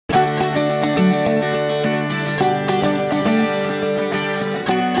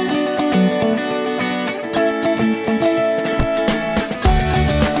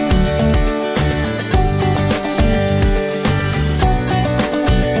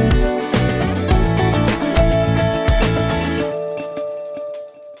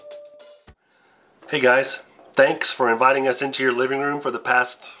Hey guys, thanks for inviting us into your living room for the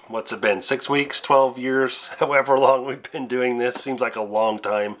past, what's it been, 6 weeks, 12 years, however long we've been doing this. Seems like a long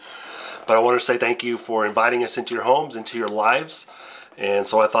time. But I want to say thank you for inviting us into your homes, into your lives. And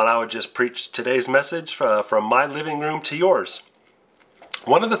so I thought I would just preach today's message from my living room to yours.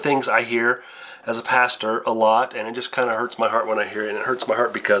 One of the things I hear as a pastor a lot, and it just kind of hurts my heart when I hear it, and it hurts my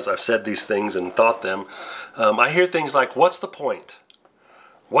heart because I've said these things and thought them. I hear things like, what's the point?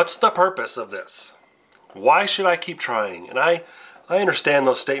 What's the purpose of this? Why should I keep trying? And I understand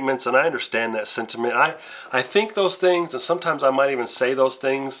those statements, and I understand that sentiment. I think those things, and sometimes I might even say those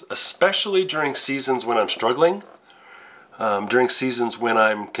things, especially during seasons when I'm struggling, during seasons when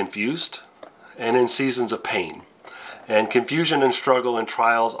I'm confused, and in seasons of pain. And confusion and struggle and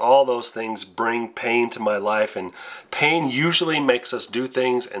trials, all those things bring pain to my life, and pain usually makes us do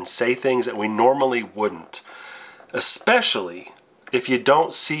things and say things that we normally wouldn't, especially if you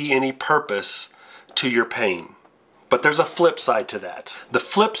don't see any purpose to your pain. But there's a flip side to that. The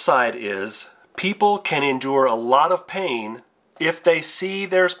flip side is people can endure a lot of pain if they see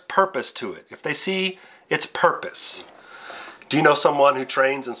there's purpose to it, if they see its purpose. Do you know someone who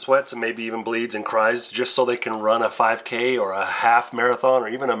trains and sweats and maybe even bleeds and cries just so they can run a 5K or a half marathon or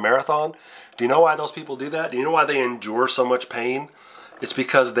even a marathon? Do you know why those people do that? Do you know why they endure so much pain? It's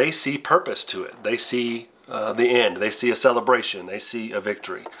because they see purpose to it. They see the end. They see a celebration. They see a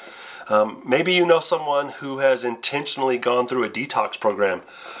victory. Maybe you know someone who has intentionally gone through a detox program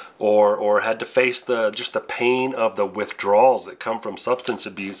or had to face just the pain of the withdrawals that come from substance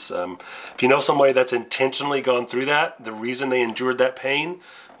abuse. If you know somebody that's intentionally gone through that, the reason they endured that pain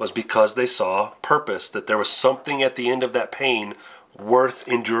was because they saw purpose, that there was something at the end of that pain worth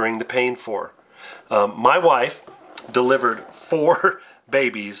enduring the pain for. My wife delivered 4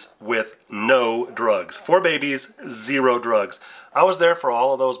 babies with no drugs. 4 babies, 0 drugs. I was there for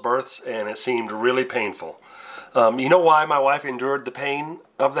all of those births, and it seemed really painful. You know why my wife endured the pain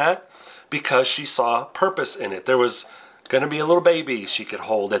of that? Because she saw purpose in it. There was going to be a little baby she could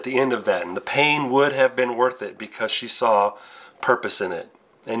hold at the end of that, and the pain would have been worth it because she saw purpose in it.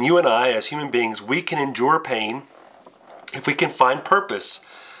 And you and I, as human beings, we can endure pain if we can find purpose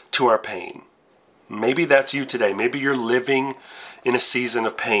to our pain. Maybe that's you today. Maybe you're living in a season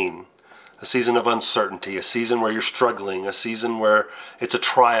of pain, a season of uncertainty, a season where you're struggling, a season where it's a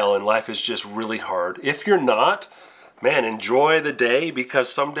trial and life is just really hard. If you're not, man, enjoy the day because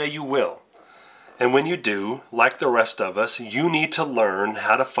someday you will. And when you do, like the rest of us, you need to learn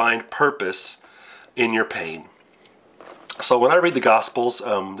how to find purpose in your pain. So when I read the Gospels,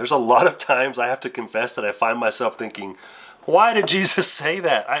 there's a lot of times I have to confess that I find myself thinking, why did Jesus say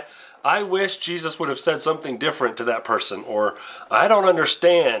that? I wish Jesus would have said something different to that person, or I don't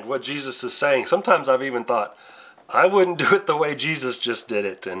understand what Jesus is saying. Sometimes I've even thought, I wouldn't do it the way Jesus just did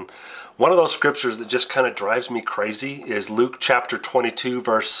it. And one of those scriptures that just kind of drives me crazy is Luke chapter 22,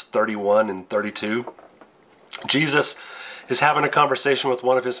 verse 31 and 32. Jesus is having a conversation with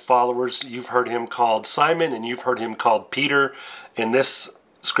one of his followers. You've heard him called Simon, and you've heard him called Peter. In this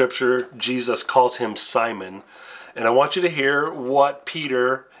scripture, Jesus calls him Simon. And I want you to hear what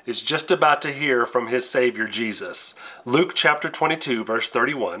Peter is just about to hear from his Savior Jesus. Luke chapter 22 verse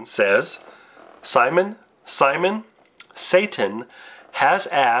 31 says, Simon, Simon, Satan has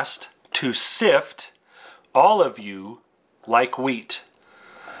asked to sift all of you like wheat.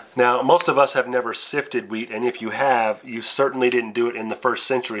 Now, most of us have never sifted wheat, and if you have, you certainly didn't do it in the first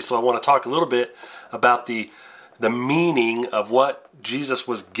century. So I want to talk a little bit about the meaning of what Jesus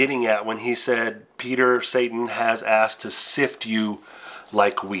was getting at when he said, Peter, Satan has asked to sift you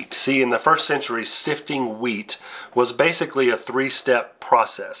like wheat. See, in the first century, sifting wheat was basically a 3-step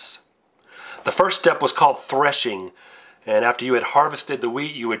process. The first step was called threshing, and after you had harvested the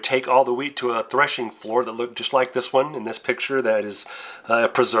wheat, you would take all the wheat to a threshing floor that looked just like this one in this picture that is a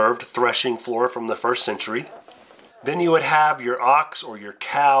preserved threshing floor from the first century. Then you would have your ox or your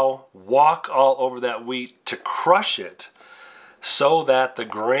cow walk all over that wheat to crush it so that the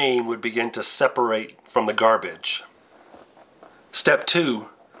grain would begin to separate from the garbage. Step 2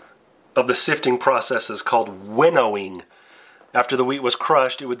 of the sifting process is called winnowing. After the wheat was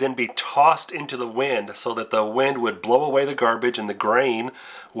crushed, it would then be tossed into the wind so that the wind would blow away the garbage and the grain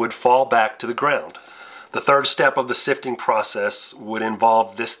would fall back to the ground. The third step of the sifting process would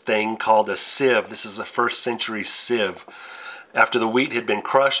involve this thing called a sieve. This is a first century sieve. After the wheat had been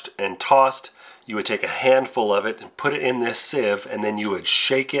crushed and tossed, you would take a handful of it and put it in this sieve, and then you would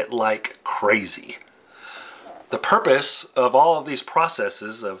shake it like crazy. The purpose of all of these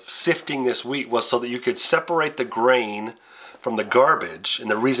processes of sifting this wheat was so that you could separate the grain from the garbage.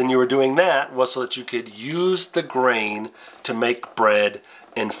 And the reason you were doing that was so that you could use the grain to make bread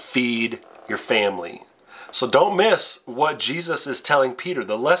and feed your family. So don't miss what Jesus is telling Peter.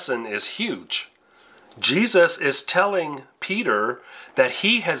 The lesson is huge. Jesus is telling Peter that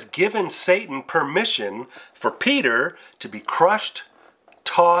he has given Satan permission for Peter to be crushed,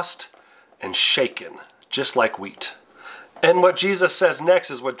 tossed, and shaken, just like wheat. And what Jesus says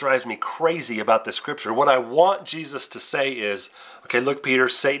next is what drives me crazy about this scripture. What I want Jesus to say is, okay, look, Peter,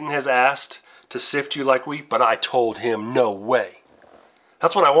 Satan has asked to sift you like wheat, but I told him no way.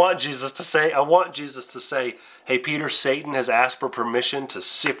 That's what I want Jesus to say. I want Jesus to say, hey, Peter, Satan has asked for permission to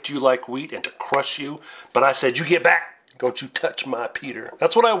sift you like wheat and to crush you, but I said, you get back. Don't you touch my Peter.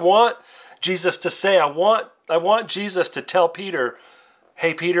 That's what I want Jesus to say. I want Jesus to tell Peter,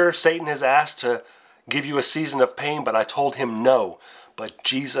 hey, Peter, Satan has asked to give you a season of pain, but I told him no. But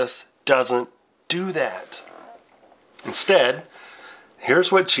Jesus doesn't do that. Instead,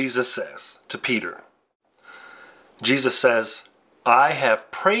 here's what Jesus says to Peter. Jesus says, I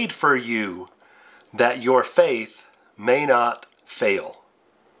have prayed for you that your faith may not fail.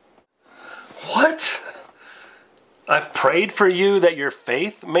 What? I've prayed for you that your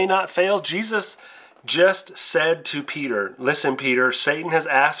faith may not fail? Jesus just said to Peter, listen, Peter, Satan has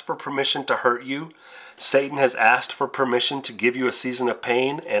asked for permission to hurt you. Satan has asked for permission to give you a season of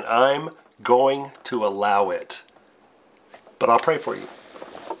pain, and I'm going to allow it. But I'll pray for you.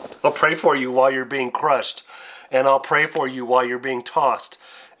 I'll pray for you while you're being crushed. And I'll pray for you while you're being tossed.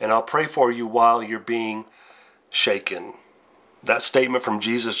 And I'll pray for you while you're being shaken. That statement from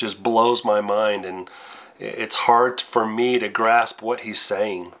Jesus just blows my mind. And it's hard for me to grasp what he's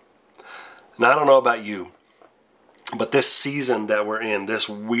saying. And I don't know about you, but this season that we're in, this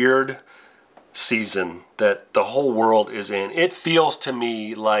weird season that the whole world is in, it feels to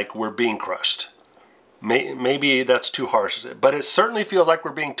me like we're being crushed. Maybe that's too harsh, but it certainly feels like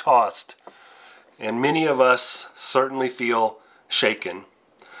we're being tossed. And many of us certainly feel shaken.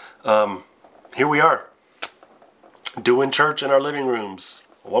 Here we are, doing church in our living rooms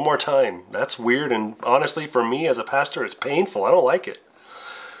one more time. That's weird, and honestly, for me as a pastor, it's painful. I don't like it.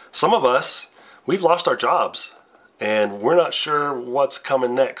 Some of us, we've lost our jobs, and we're not sure what's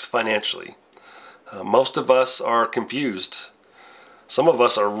coming next financially. Most of us are confused. Some of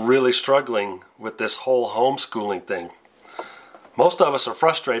us are really struggling with this whole homeschooling thing. Most of us are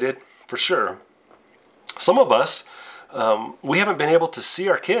frustrated, for sure. Some of us, we haven't been able to see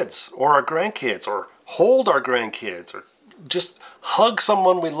our kids or our grandkids or hold our grandkids or just hug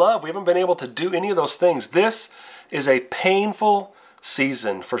someone we love. We haven't been able to do any of those things. This is a painful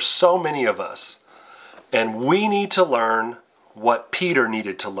season for so many of us. And we need to learn what Peter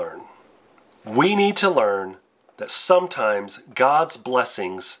needed to learn. We need to learn that sometimes God's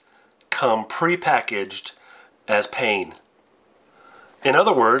blessings come prepackaged as pain. In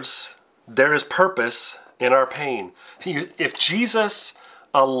other words, there is purpose in our pain. If Jesus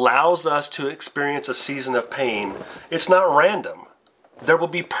allows us to experience a season of pain, it's not random. There will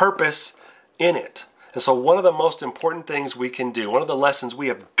be purpose in it. And so one of the most important things we can do, one of the lessons we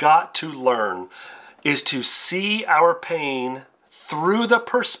have got to learn, is to see our pain through the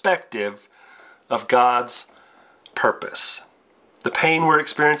perspective of God's purpose. The pain we're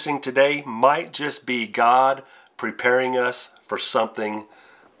experiencing today might just be God preparing us for something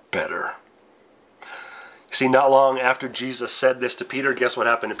better. You see, not long after Jesus said this to Peter, guess what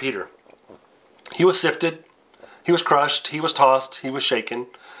happened to Peter? He was sifted, he was crushed, he was tossed, he was shaken.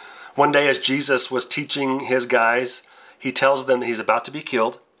 One day as Jesus was teaching his guys, he tells them that he's about to be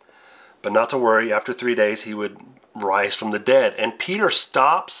killed, but not to worry, after 3 days he would rise from the dead. And Peter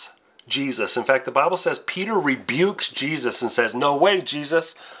stops Jesus. In fact, the Bible says Peter rebukes Jesus and says, no way,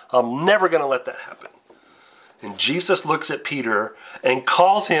 Jesus, I'm never going to let that happen. And Jesus looks at Peter and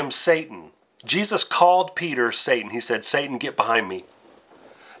calls him Satan. Jesus called Peter Satan. He said, Satan, get behind me.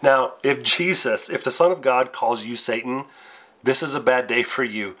 Now, if the Son of God calls you Satan, this is a bad day for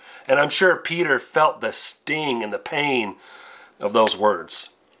you. And I'm sure Peter felt the sting and the pain of those words.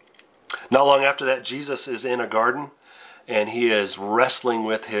 Not long after that, Jesus is in a garden and he is wrestling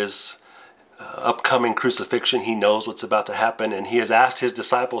with his upcoming crucifixion. He knows what's about to happen, and he has asked his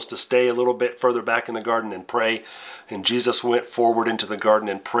disciples to stay a little bit further back in the garden and pray. And Jesus went forward into the garden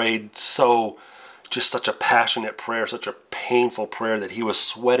and prayed just such a passionate prayer, such a painful prayer that he was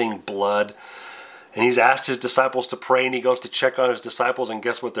sweating blood. And he's asked his disciples to pray, and he goes to check on his disciples, and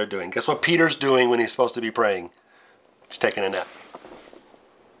guess what they're doing? Guess what Peter's doing when he's supposed to be praying? He's taking a nap.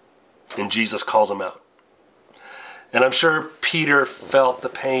 And Jesus calls him out. And I'm sure Peter felt the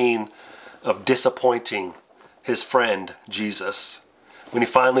pain of disappointing his friend Jesus. When he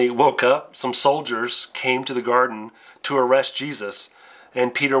finally woke up, some soldiers came to the garden to arrest Jesus.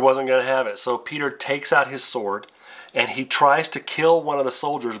 and Peter wasn't going to have it. So Peter takes out his sword, and he tries to kill one of the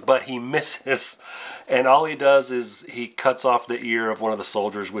soldiers, but he misses. And all he does is he cuts off the ear of one of the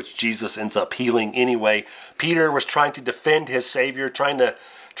soldiers, which Jesus ends up healing anyway. Peter was trying to defend his Savior, trying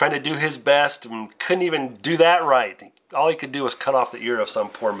to do his best, and couldn't even do that right. All he could do was cut off the ear of some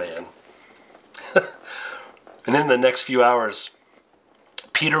poor man. And then in the next few hours,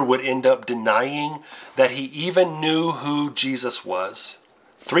 Peter would end up denying that he even knew who Jesus was.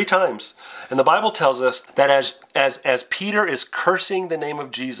 3 times. And the Bible tells us that as Peter is cursing the name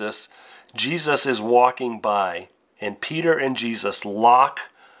of Jesus, Jesus is walking by, and Peter and Jesus lock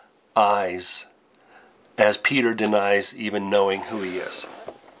eyes as Peter denies even knowing who he is.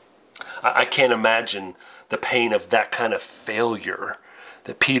 I can't imagine the pain of that kind of failure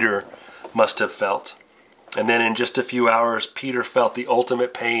that Peter must have felt. And then in just a few hours, Peter felt the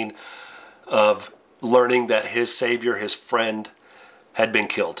ultimate pain of learning that his Savior, his friend, had been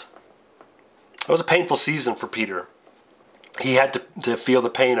killed. It was a painful season for Peter. He had to feel the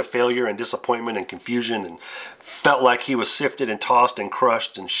pain of failure and disappointment and confusion, and felt like he was sifted and tossed and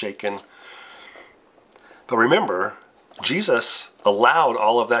crushed and shaken. But remember, Jesus allowed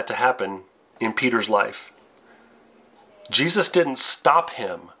all of that to happen in Peter's life. Jesus didn't stop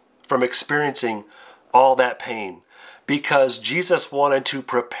him from experiencing all that pain, because Jesus wanted to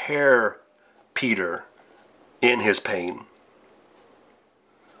prepare Peter in his pain.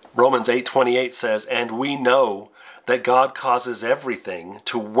 Romans 8:28 says, "And we know that God causes everything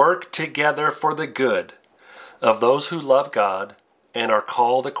to work together for the good of those who love God and are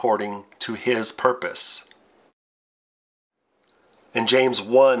called according to his purpose." And James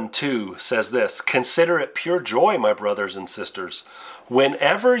 1:2 says this, "Consider it pure joy, my brothers and sisters,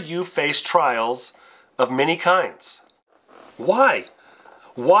 whenever you face trials of many kinds." Why?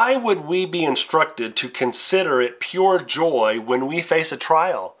 Why would we be instructed to consider it pure joy when we face a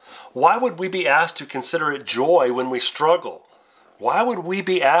trial? Why would we be asked to consider it joy when we struggle? Why would we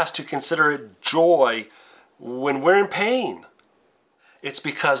be asked to consider it joy when we're in pain? It's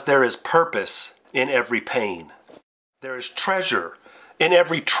because there is purpose in every pain. There is treasure in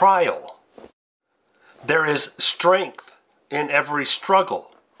every trial. There is strength in every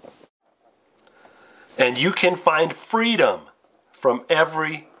struggle. And you can find freedom from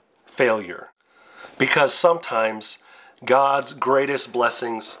every failure, because sometimes God's greatest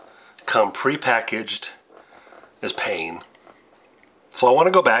blessings come prepackaged as pain. So I want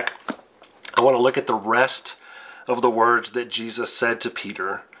to go back. I want to look at the rest of the words that Jesus said to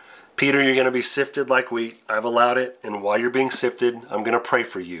Peter. Peter, you're going to be sifted like wheat. I've allowed it. And while you're being sifted, I'm going to pray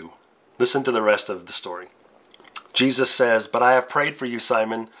for you. Listen to the rest of the story. Jesus says, "But I have prayed for you,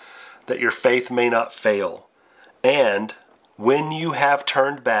 Simon, that your faith may not fail. And when you have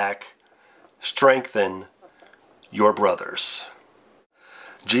turned back, strengthen your brothers."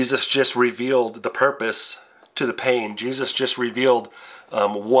 Jesus just revealed the purpose to the pain. Jesus just revealed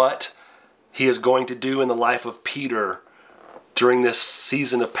what he is going to do in the life of Peter during this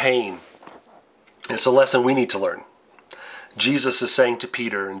season of pain. It's a lesson we need to learn. Jesus is saying to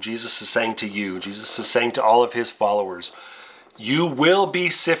Peter, and Jesus is saying to you, Jesus is saying to all of his followers, you will be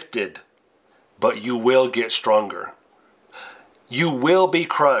sifted, but you will get stronger. You will be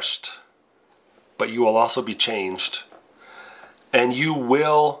crushed, but you will also be changed. And you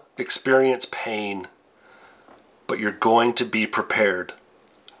will experience pain, but you're going to be prepared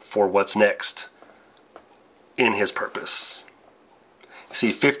for what's next in his purpose.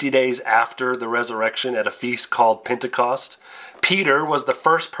 See, 50 days after the resurrection at a feast called Pentecost, Peter was the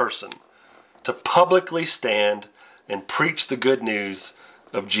first person to publicly stand and preach the good news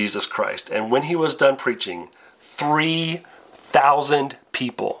of Jesus Christ. And when he was done preaching, 3,000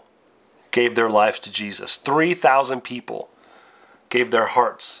 people gave their lives to Jesus. 3,000 people gave their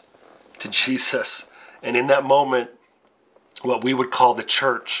hearts to Jesus. And in that moment, what we would call the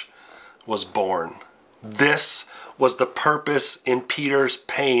church was born. This was the purpose in Peter's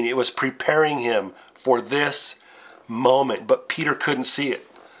pain. It was preparing him for this moment. But Peter couldn't see it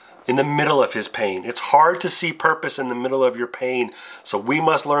in the middle of his pain. It's hard to see purpose in the middle of your pain. So we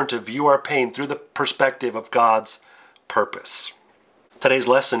must learn to view our pain through the perspective of God's purpose. Today's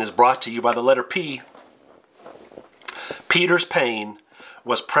lesson is brought to you by the letter P. Peter's pain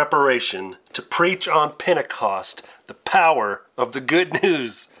was preparation to preach on Pentecost the power of the good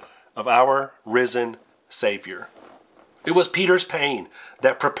news of our risen Savior. It was Peter's pain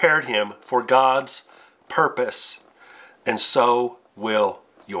that prepared him for God's purpose, and so will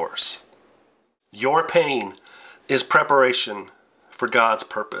yours. Your pain is preparation for God's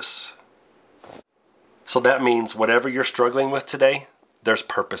purpose. So that means whatever you're struggling with today, there's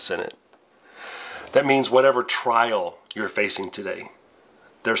purpose in it. That means whatever trial you're facing today,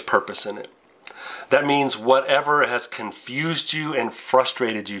 there's purpose in it. That means whatever has confused you and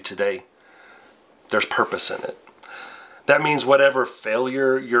frustrated you today, there's purpose in it. That means whatever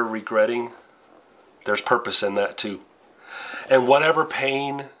failure you're regretting, there's purpose in that too. And whatever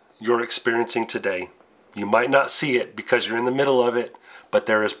pain you're experiencing today, you might not see it because you're in the middle of it, but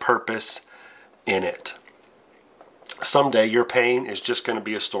there is purpose in it. Someday your pain is just going to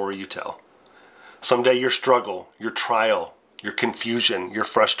be a story you tell. Someday your struggle, your trial, your confusion, your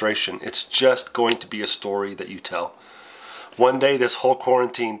frustration, it's just going to be a story that you tell. One day this whole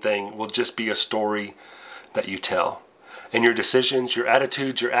quarantine thing will just be a story that you tell. And your decisions, your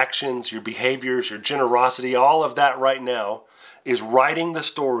attitudes, your actions, your behaviors, your generosity, all of that right now is writing the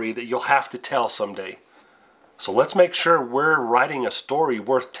story that you'll have to tell someday. So let's make sure we're writing a story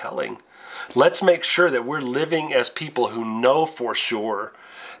worth telling. Let's make sure that we're living as people who know for sure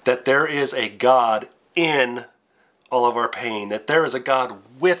that there is a God in all of our pain, that there is a God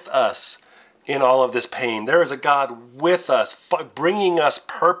with us in all of this pain. There is a God with us, bringing us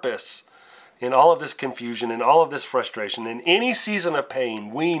purpose in all of this confusion, in all of this frustration. In any season of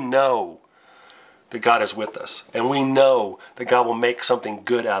pain, we know that God is with us. And we know that God will make something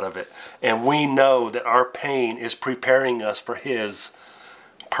good out of it. And we know that our pain is preparing us for His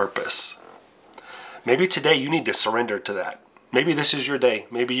purpose. Maybe today you need to surrender to that. Maybe this is your day.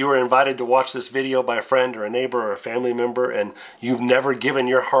 Maybe you were invited to watch this video by a friend or a neighbor or a family member, and you've never given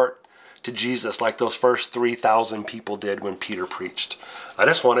your heart to Jesus like those first 3,000 people did when Peter preached. I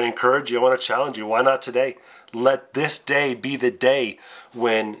just want to encourage you. I want to challenge you. Why not today? Let this day be the day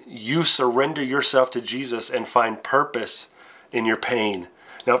when you surrender yourself to Jesus and find purpose in your pain.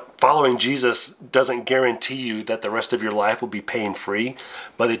 Now, following Jesus doesn't guarantee you that the rest of your life will be pain-free,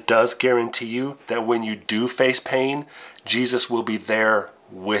 but it does guarantee you that when you do face pain, Jesus will be there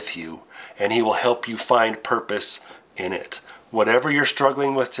with you, and He will help you find purpose in it. Whatever you're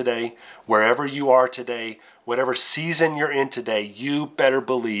struggling with today, wherever you are today, whatever season you're in today, you better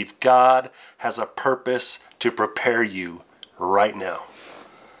believe God has a purpose to prepare you right now.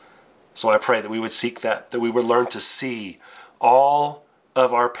 So I pray that we would seek that we would learn to see all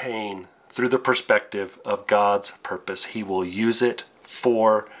of our pain through the perspective of God's purpose. He will use it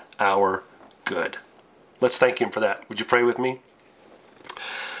for our good. Let's thank Him for that. Would you pray with me?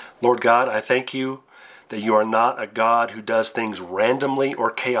 Lord God, I thank You that You are not a God who does things randomly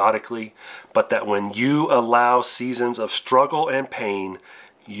or chaotically, but that when You allow seasons of struggle and pain,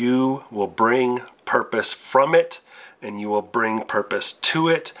 You will bring purpose from it, and You will bring purpose to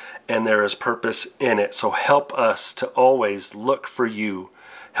it, and there is purpose in it. So help us to always look for You.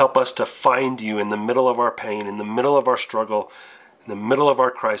 Help us to find You in the middle of our pain, in the middle of our struggle, in the middle of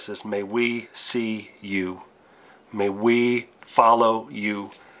our crisis. May we see You. May we follow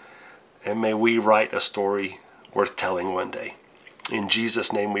You. And may we write a story worth telling one day. In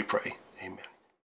Jesus' name we pray.